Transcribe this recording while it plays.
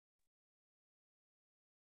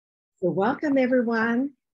So welcome everyone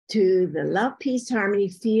to the Love, Peace, Harmony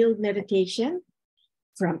Field Meditation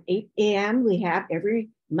from 8 a.m. We have every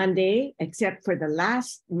Monday, except for the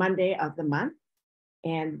last Monday of the month.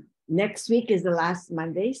 And next week is the last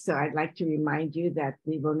Monday. So I'd like to remind you that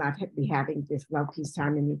we will not be having this Love, Peace,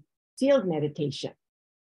 Harmony Field Meditation.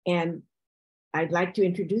 And I'd like to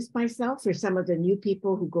introduce myself for some of the new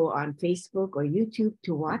people who go on Facebook or YouTube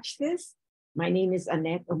to watch this. My name is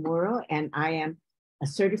Annette Omoro, and I am a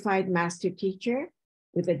certified master teacher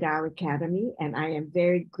with the Tao Academy, and I am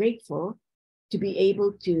very grateful to be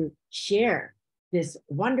able to share this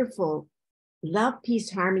wonderful love, peace,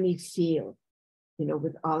 harmony field,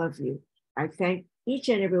 with all of you. I thank each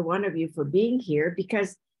and every one of you for being here,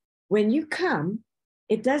 because when you come,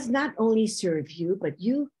 it does not only serve you, but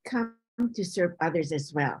you come to serve others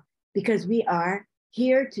as well, because we are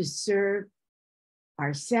here to serve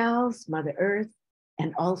ourselves, Mother Earth,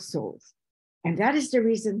 and all souls. And that is the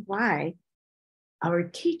reason why our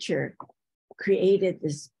teacher created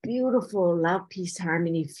this beautiful love, peace,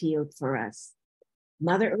 harmony field for us.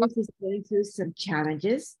 Mother Earth is going through some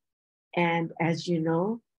challenges. And as you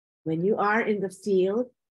know, when you are in the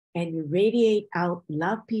field and you radiate out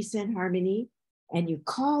love, peace, and harmony, and you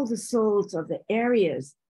call the souls of the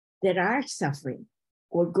areas that are suffering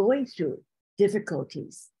or going through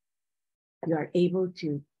difficulties, you are able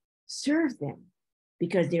to serve them,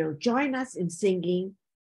 because they'll join us in singing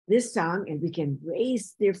this song, and we can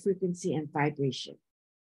raise their frequency and vibration.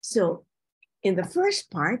 So in the first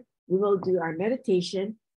part, we will do our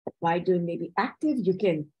meditation by doing maybe active. You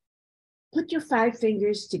can put your 5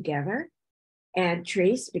 fingers together and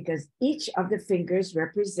trace, because each of the fingers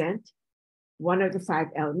represent one of the 5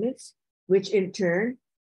 elements, which in turn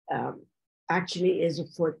actually is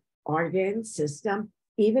for organ, system,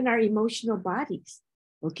 even our emotional bodies.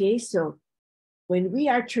 Okay, so when we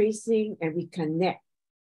are tracing and we connect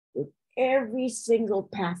with every single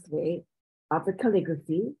pathway of the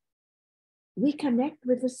calligraphy, we connect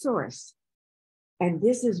with the source. And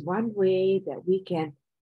this is one way that we can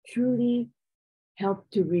truly help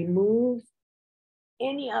to remove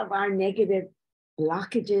any of our negative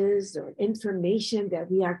blockages or information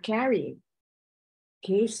that we are carrying.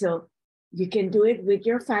 Okay, so you can do it with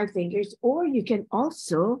your 5 fingers, or you can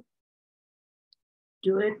also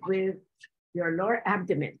do it with your lower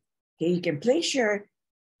abdomen. Okay, you can place your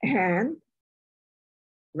hand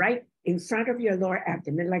right in front of your lower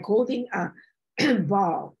abdomen, like holding a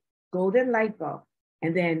ball, golden light bulb,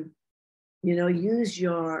 and then, use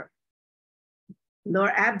your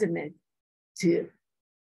lower abdomen to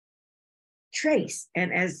trace.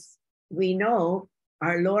 And as we know,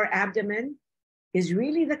 our lower abdomen is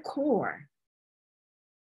really the core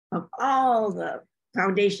of all the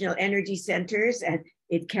foundational energy centers, and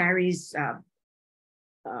it carries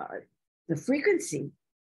the frequency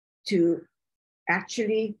to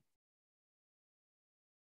actually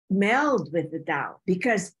meld with the Tao,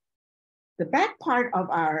 because the back part of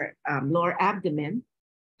our lower abdomen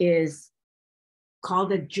is called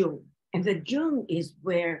the Jung, and the Jung is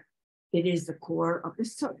where it is the core of the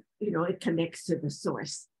soul. It connects to the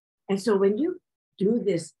source. And so when you do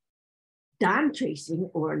this Dan tracing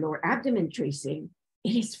or lower abdomen tracing,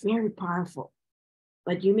 it is very powerful.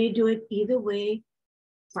 But you may do it either way,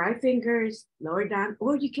 5 fingers, lower down,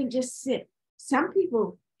 or you can just sit. Some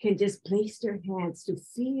people can just place their hands to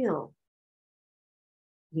feel,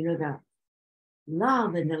 the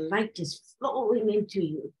love and the light just flowing into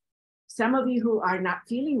you. Some of you who are not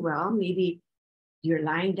feeling well, maybe you're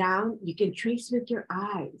lying down, you can trace with your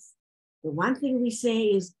eyes. The one thing we say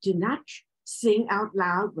is, do not sing out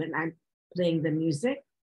loud when I'm playing the music,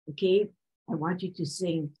 okay? I want you to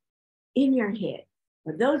sing in your head.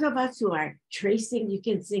 For those of us who are tracing, you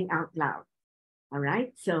can sing out loud, all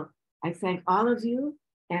right? So I thank all of you,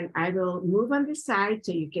 and I will move on the side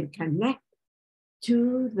so you can connect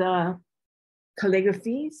to the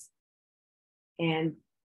calligraphies, and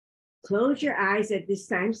close your eyes at this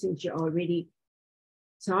time, since you already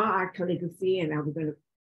saw our calligraphy, and I'm going to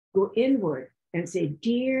go inward and say,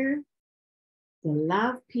 dear, the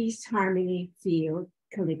love, peace, harmony field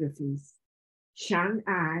calligraphies, Shang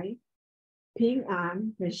Ai, Ping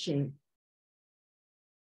An Hashem.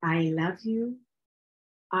 I love you,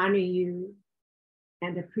 honor you,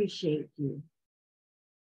 and appreciate you.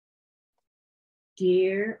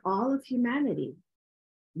 Dear all of humanity,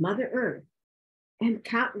 Mother Earth, and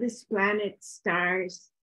countless planets, stars,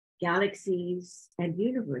 galaxies, and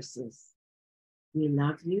universes, we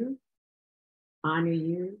love you, honor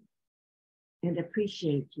you, and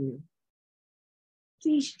appreciate you.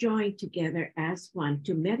 Please join together as one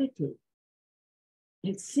to meditate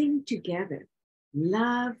and sing together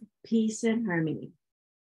love, peace, and harmony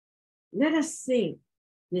let us sing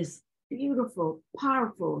this beautiful,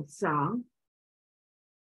 powerful song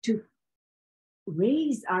to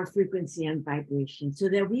raise our frequency and vibration so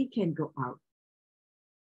that we can go out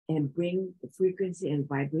and bring the frequency and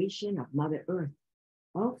vibration of Mother Earth,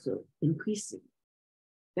 also increasing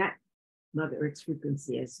that Mother Earth's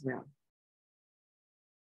frequency as well.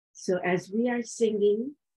 So as we are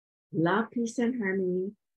singing love, peace, and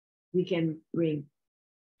harmony, we can bring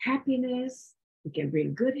happiness, we can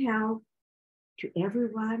bring good health to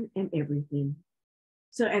everyone and everything.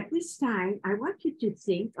 So at this time, I want you to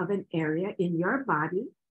think of an area in your body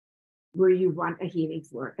where you want a healing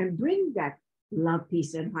for, and bring that love,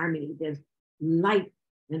 peace, and harmony, the light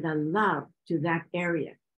and the love to that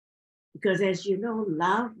area. Because as you know,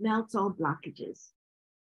 love melts all blockages.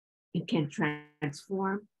 It can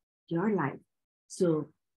transform your life. So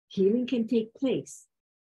healing can take place.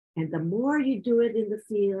 And the more you do it in the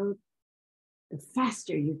field, the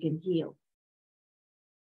faster you can heal.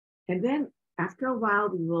 And then after a while,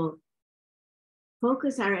 we will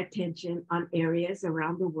focus our attention on areas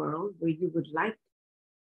around the world where you would like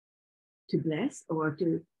to bless or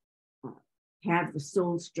to have the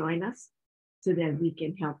souls join us so that we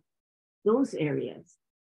can help those areas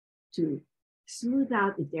to smooth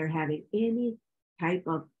out if they're having any type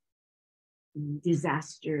of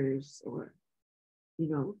disasters or,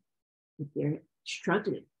 if they're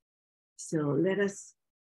struggling. So let us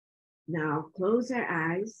now close our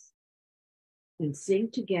eyes and sing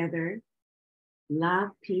together love,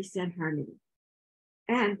 peace, and harmony.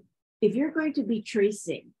 And if you're going to be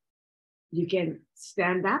tracing, you can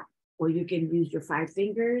stand up, or you can use your 5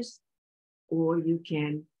 fingers, or you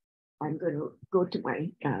can, I'm going to go to my,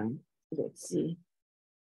 let's see,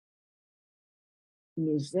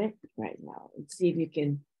 music right now. Let's see if you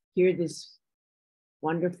can hear this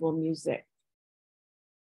wonderful music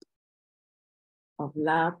of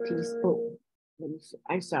love, peace. Oh, let me see.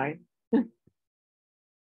 I'm sorry.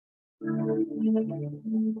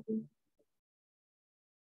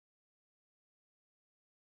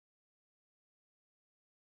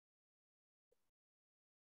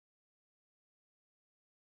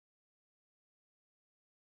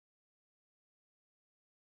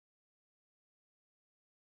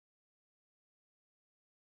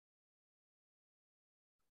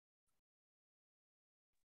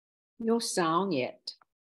 No sound yet.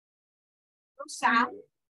 No sound?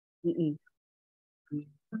 Mm-mm.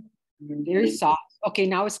 Very soft. Okay,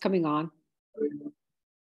 now it's coming on.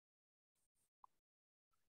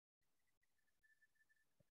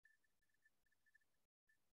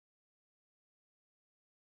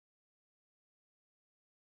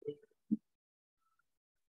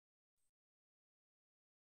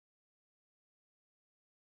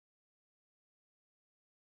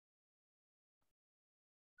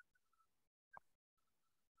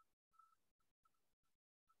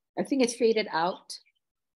 I think it's faded out.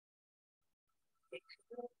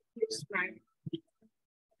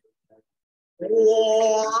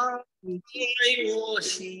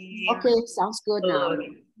 Okay, sounds good now.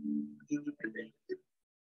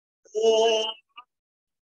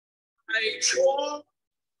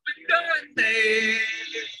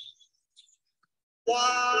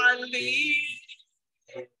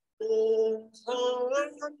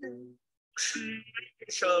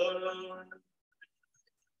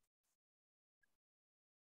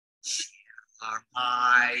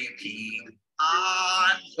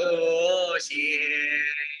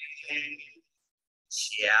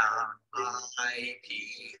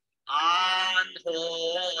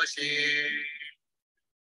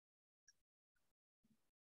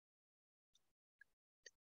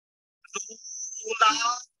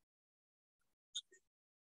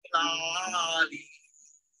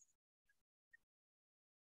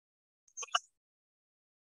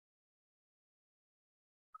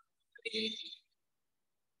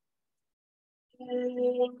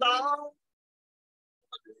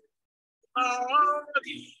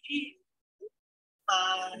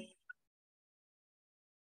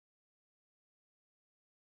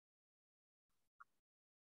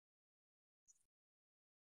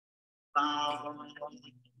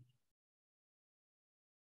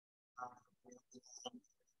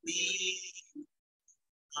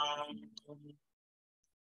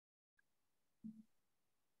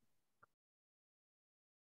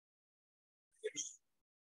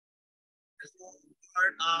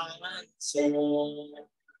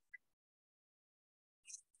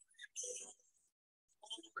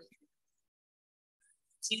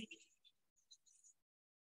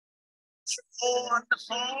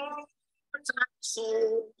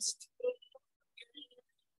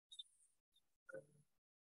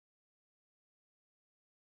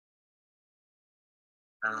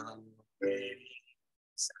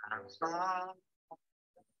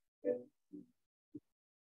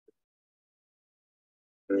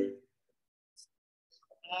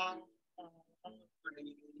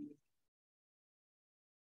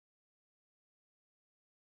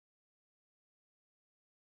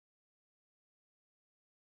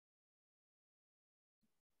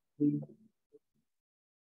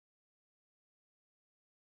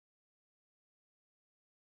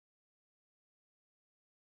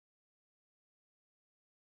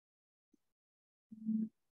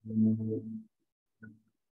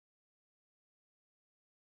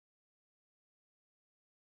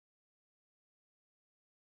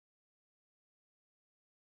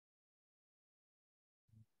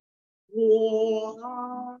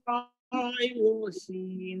 我爱我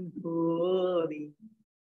心河里，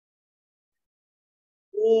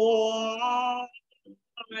我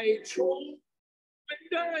爱纯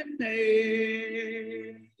真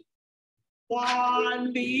内，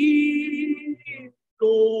万里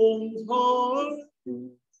龙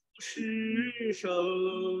腾是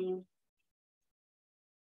生，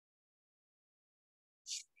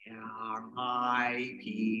相爱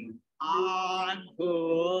平安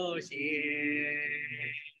和谐。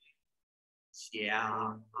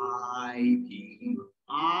相爱平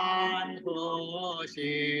安和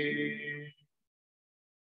谐。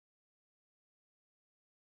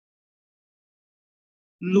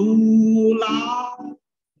路啦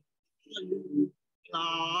路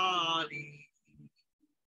哪里？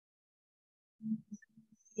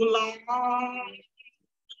路啦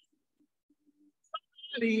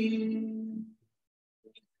里？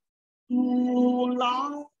路啦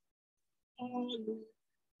路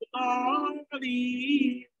哪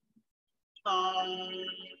里？哪里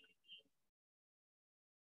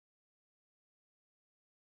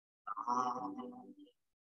啦？哪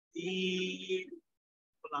里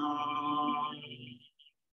啦？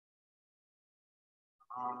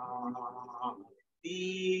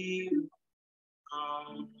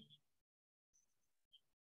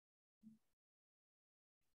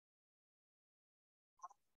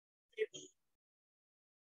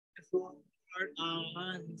说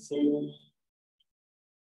安松，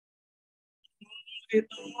的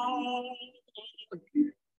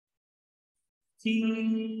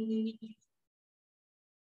听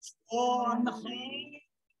说好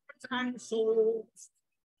参松，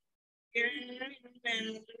也能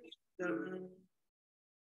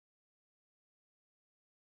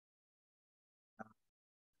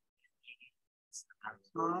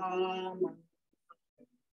他们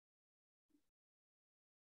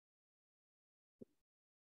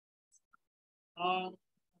啊。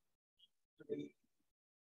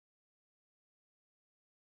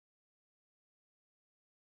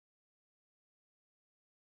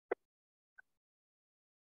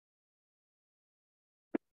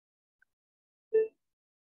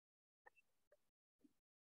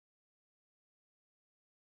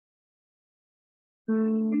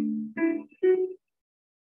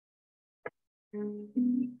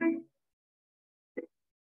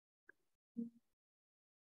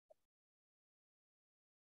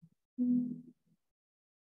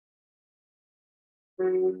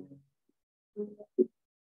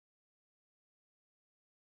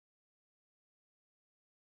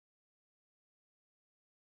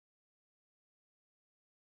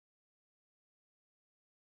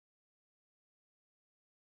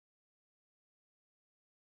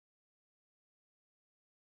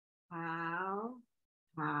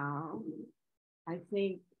How I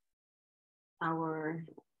think our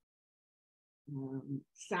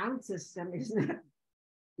sound system is not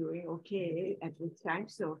doing okay at this time.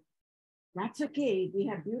 So that's okay. We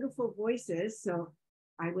have beautiful voices. So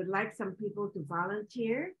I would like some people to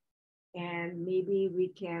volunteer and maybe we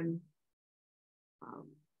can, um,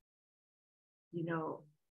 you know,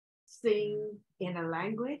 sing in a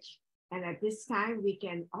language. And at this time, we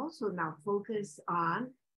can also now focus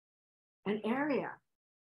on an area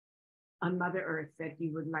on Mother Earth that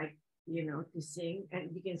you would like, to sing.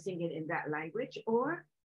 And you can sing it in that language or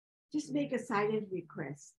just make a silent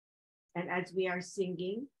request. And as we are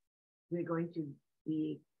singing, we're going to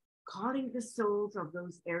be calling the souls of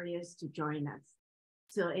those areas to join us.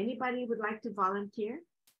 So anybody would like to volunteer?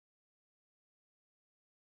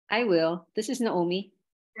 I will. This is Naomi.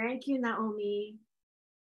 Thank you, Naomi.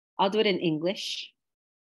 I'll do it in English.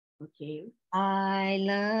 Okay. I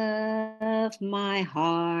love my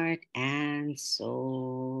heart and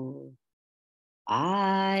soul.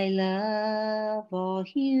 I love all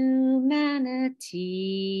humanity.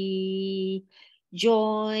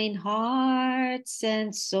 join hearts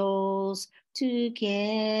and souls together.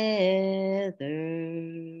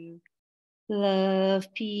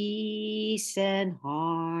 Love, peace, and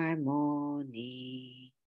harmony.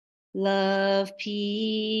 Love,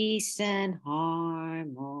 peace, and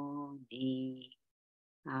harmony.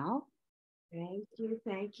 How? Thank you,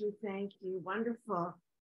 thank you, thank you. Wonderful.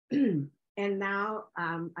 And now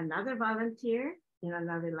another volunteer in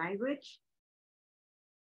another language.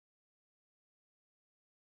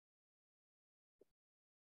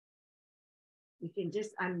 You can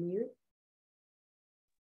just unmute.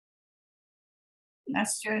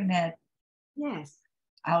 Master Annette, Yes.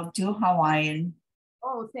 I'll do Hawaiian.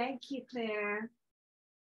 Oh, thank you, Claire.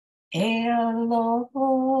 Aloha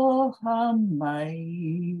mai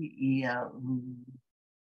ia'u.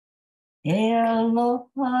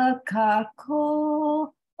 Aloha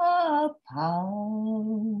kako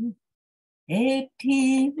apau. E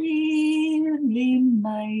tiri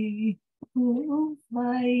mai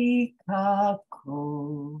huwai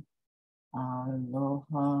kako.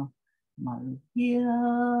 Aloha malia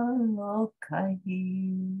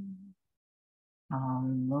lokahi.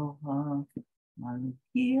 Aloha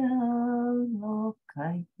malia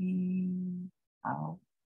lokahi. Au.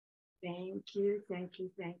 Thank you, thank you,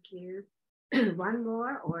 thank you. One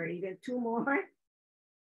more or even two more.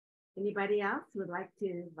 Anybody else would like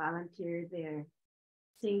to volunteer their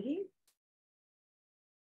singing?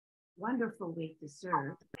 Wonderful way to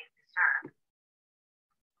serve.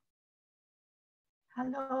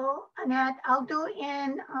 Hello, Annette. I'll do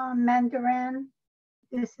in Mandarin.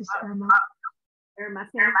 This is Irma. Irma,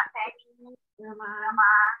 thank you. Irma.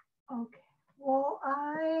 Okay. 我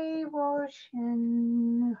爱我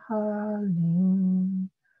心和灵，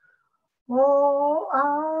我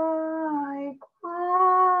爱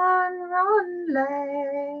观人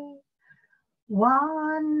类，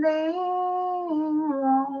万灵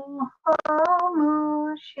融合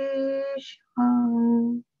母牺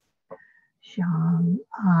牲。相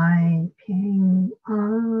爱平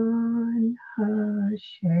安和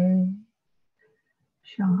谐，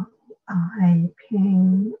相爱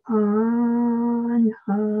平安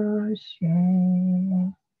和谐。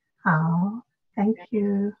好 ，Thank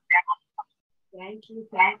you. Thank you,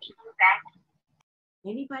 thank you, thank you.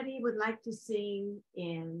 Anybody would like to sing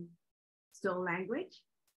in soul language?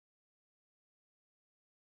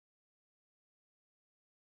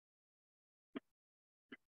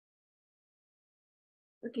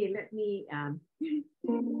 Okay, let me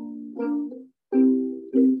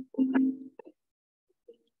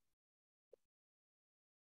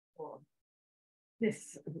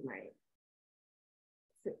this right.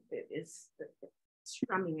 It is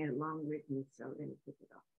strumming along with me, so let me pick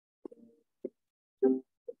it up.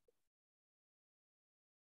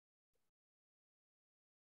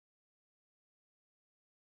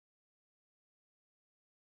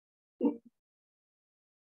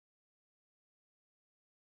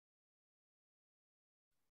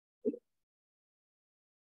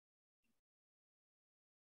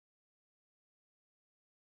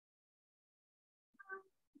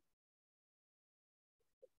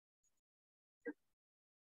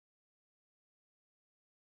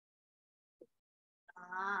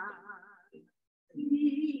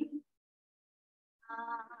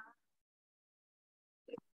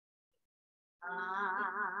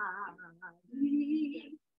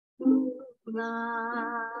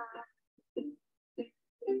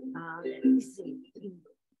 Let me see.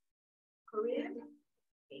 Korean?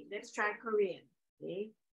 Okay, let's try Korean.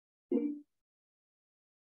 Okay.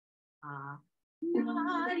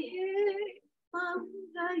 나의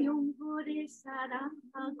마음과 영혼을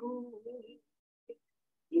사랑하고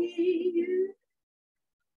이유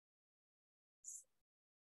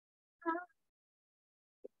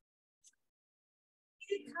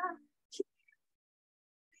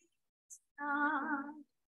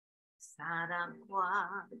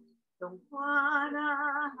사랑과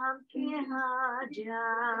영화라 함께하자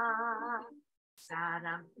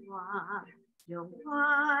사랑과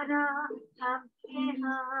영화라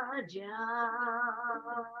함께하자.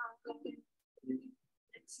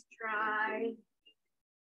 Let's try.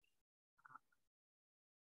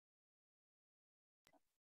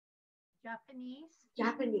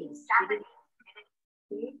 Japanese.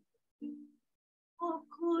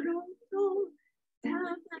 코코로도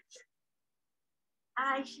담아줘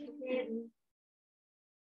아이시는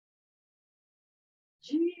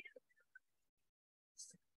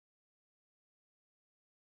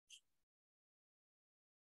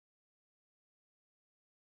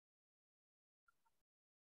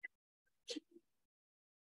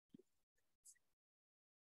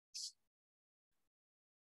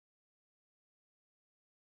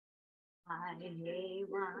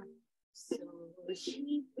Ahewa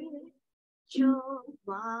Sushipe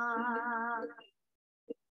Chowa.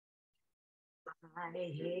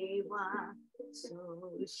 Ahewa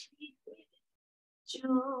Sushipe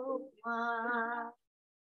Chowa.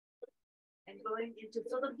 And going into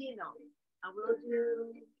Filipino, I will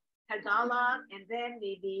do Tagalog and then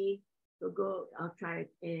maybe we'll go, I'll try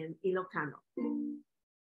it in Ilocano.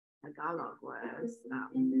 Tagalog was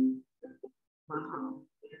mahal.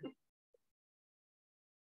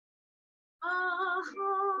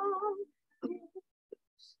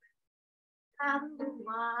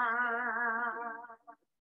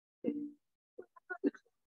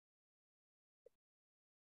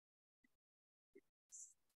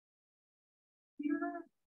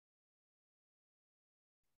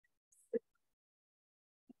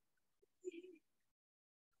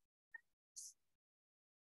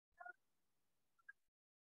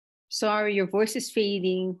 Sorry, your voice is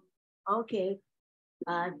fading. Okay.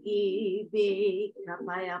 Pag-ibig,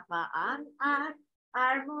 kapayapaan at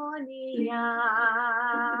harmonia.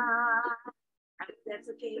 That's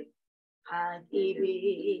okay.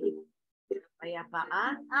 Pag-ibig,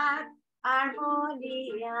 kapayapaan at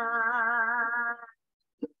harmonia.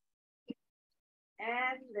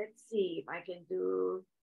 And let's see if I can do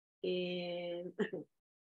in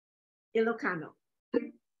Ilocano.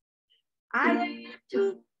 I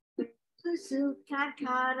to susukan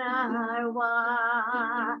kararwa.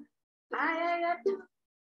 I to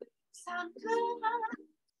sangka.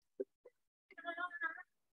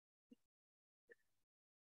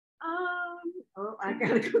 Oh, I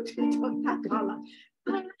gotta go to Tagalog.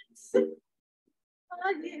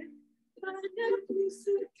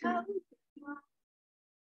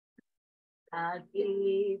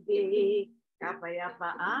 Pag-ibig,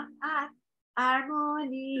 kapayapaan at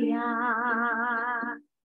harmonia.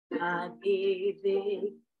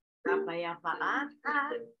 Pag-ibig, kapayapaan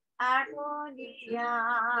at harmonia.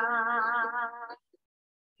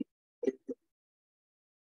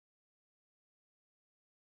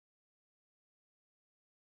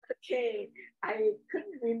 Okay, I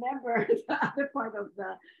couldn't remember the other part of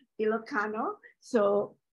the Ilocano.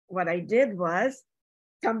 So what I did was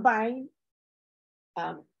combine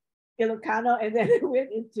Ilocano and then it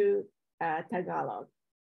went into Tagalog.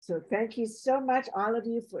 So thank you so much, all of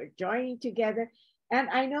you, for joining together. And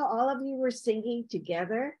I know all of you were singing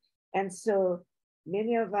together. And so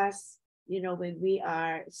many of us, you know, when we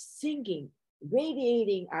are singing,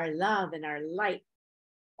 radiating our love and our light,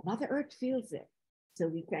 Mother Earth feels it. So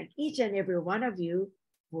we thank each and every one of you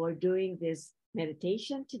for doing this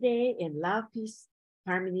meditation today in Love, Peace,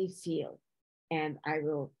 Harmony Field. And I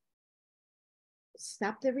will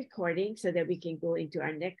stop the recording so that we can go into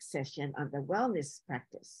our next session on the wellness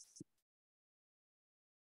practice.